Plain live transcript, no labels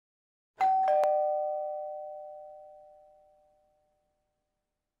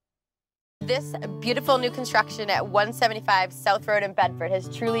This beautiful new construction at 175 South Road in Bedford has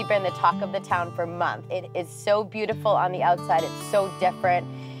truly been the talk of the town for months. It is so beautiful on the outside, it's so different.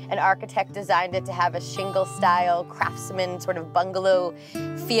 An architect designed it to have a shingle style, craftsman sort of bungalow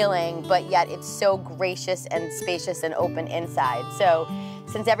feeling, but yet it's so gracious and spacious and open inside. So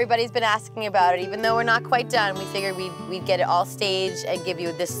since everybody's been asking about it, even though we're not quite done, we figured we'd get it all staged and give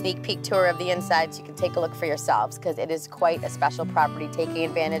you this sneak peek tour of the inside so you can take a look for yourselves, because it is quite a special property, taking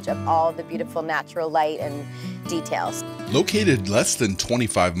advantage of all the beautiful natural light and details. Located less than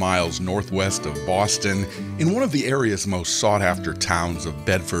 25 miles northwest of Boston, in one of the area's most sought-after towns of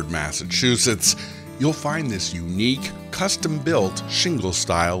Bedford, Massachusetts, you'll find this unique, custom-built,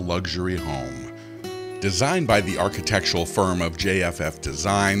 shingle-style luxury home. Designed by the architectural firm of JFF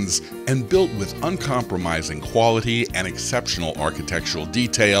Designs and built with uncompromising quality and exceptional architectural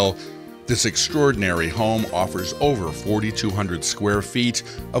detail, this extraordinary home offers over 4,200 square feet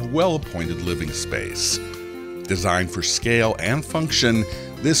of well-appointed living space. Designed for scale and function,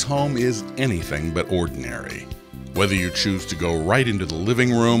 this home is anything but ordinary. Whether you choose to go right into the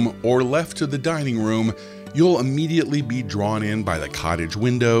living room or left to the dining room, you'll immediately be drawn in by the cottage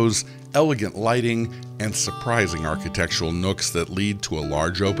windows, elegant lighting, and surprising architectural nooks that lead to a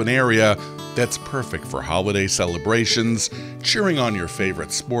large open area that's perfect for holiday celebrations, cheering on your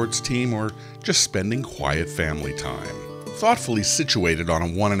favorite sports team, or just spending quiet family time. Thoughtfully situated on a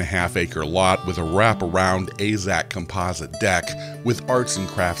 1.5 acre lot with a wraparound AZAC composite deck with arts and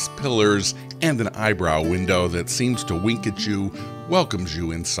crafts pillars and an eyebrow window that seems to wink at you, welcomes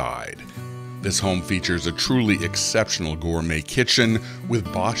you inside. This home features a truly exceptional gourmet kitchen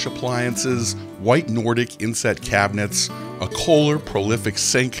with Bosch appliances, white Nordic inset cabinets, a Koller prolific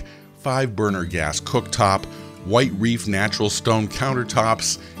sink, 5-burner gas cooktop, white reef natural stone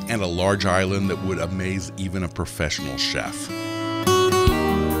countertops, and a large island that would amaze even a professional chef.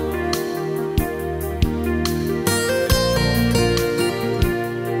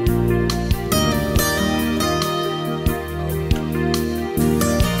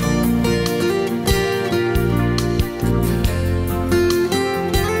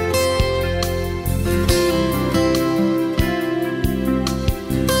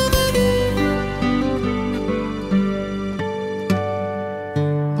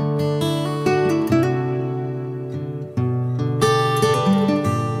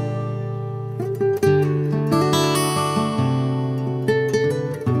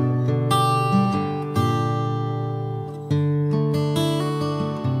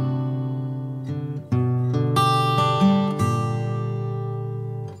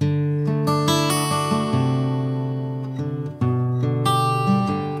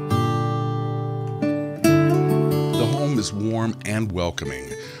 Is warm and welcoming,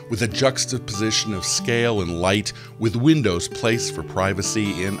 with a juxtaposition of scale and light, with windows placed for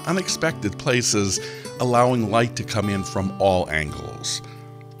privacy in unexpected places, allowing light to come in from all angles.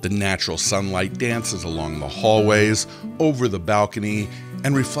 The natural sunlight dances along the hallways, over the balcony,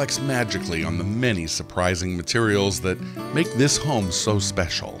 and reflects magically on the many surprising materials that make this home so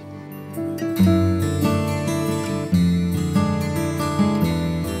special.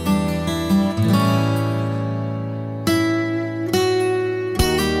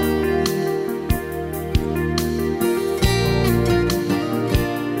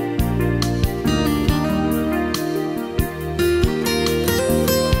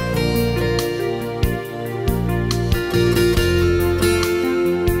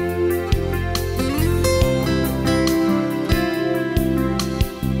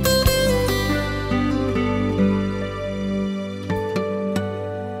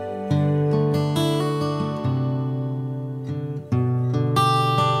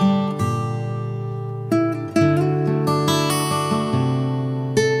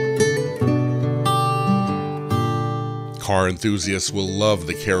 Car enthusiasts will love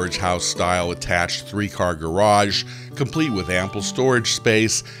the carriage house style attached 3-car garage, complete with ample storage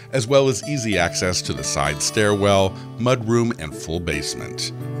space, as well as easy access to the side stairwell, mudroom, and full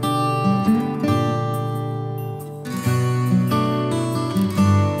basement.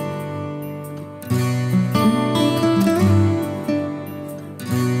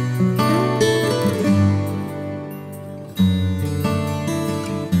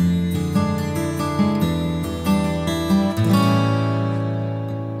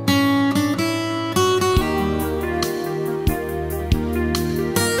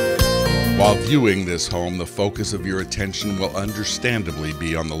 While viewing this home, the focus of your attention will understandably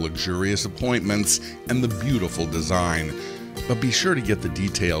be on the luxurious appointments and the beautiful design. But be sure to get the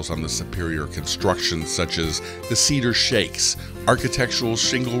details on the superior construction, such as the cedar shakes, architectural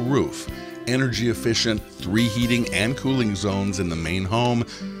shingle roof, energy-efficient 3 heating and cooling zones in the main home,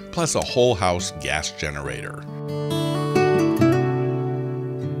 plus a whole house gas generator.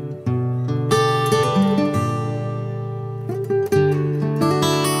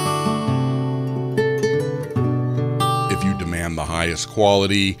 If you demand the highest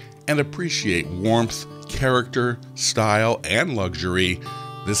quality and appreciate warmth, character, style, and luxury,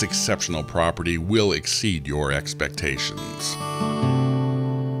 this exceptional property will exceed your expectations.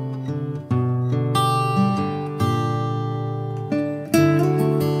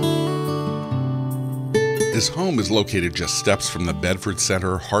 This home is located just steps from the Bedford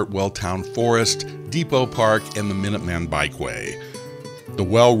Center, Hartwell Town Forest, Depot Park, and the Minuteman Bikeway. The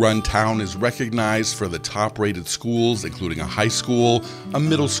well-run town is recognized for the top-rated schools, including a high school, a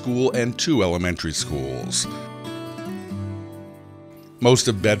middle school, and 2 elementary schools. Most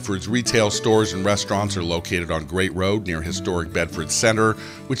of Bedford's retail stores and restaurants are located on Great Road near historic Bedford Center,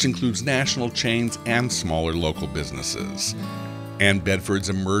 which includes national chains and smaller local businesses. And Bedford's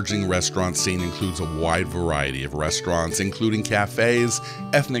emerging restaurant scene includes a wide variety of restaurants, including cafes,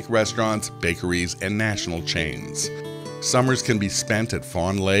 ethnic restaurants, bakeries, and national chains. Summers can be spent at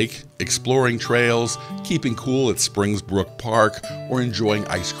Fawn Lake, exploring trails, keeping cool at Springs Brook Park, or enjoying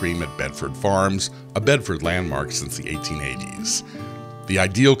ice cream at Bedford Farms, a Bedford landmark since the 1880s. The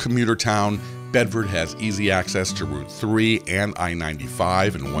ideal commuter town, Bedford has easy access to Route 3 and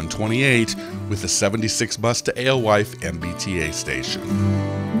I-95 and 128 with the 76 bus to Alewife MBTA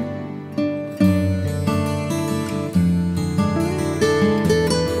station.